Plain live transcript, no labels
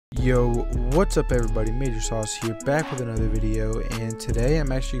Yo, what's up everybody, Major Sauce here, back with another video, and today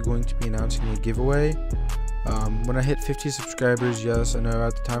I'm actually going to be announcing a giveaway. When I hit 50 subscribers, yes, I know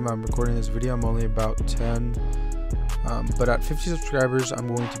at the time I'm recording this video I'm only about 10, but at 50 subscribers I'm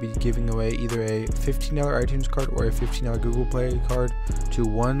going to be giving away either a $15 iTunes card or a $15 Google Play card to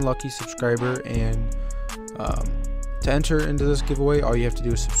one lucky subscriber. And to enter into this giveaway, all you have to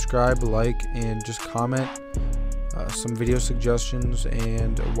do is subscribe, like, and just comment some video suggestions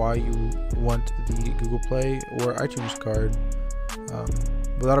and why you want the Google Play or iTunes card.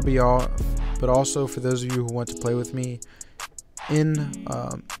 But that'll be all. But also, for those of you who want to play with me in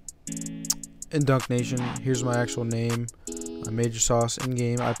Dunk Nation, here's my actual name, Major Sauce. In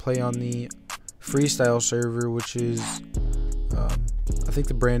game, I play on the Freestyle server, which is I think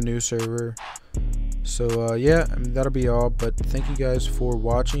the brand new server. So yeah, that'll be all, but thank you guys for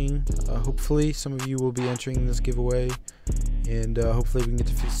watching. Hopefully some of you will be entering this giveaway, and hopefully we can get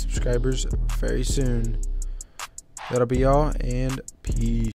to 50 subscribers very soon. That'll be all, and peace.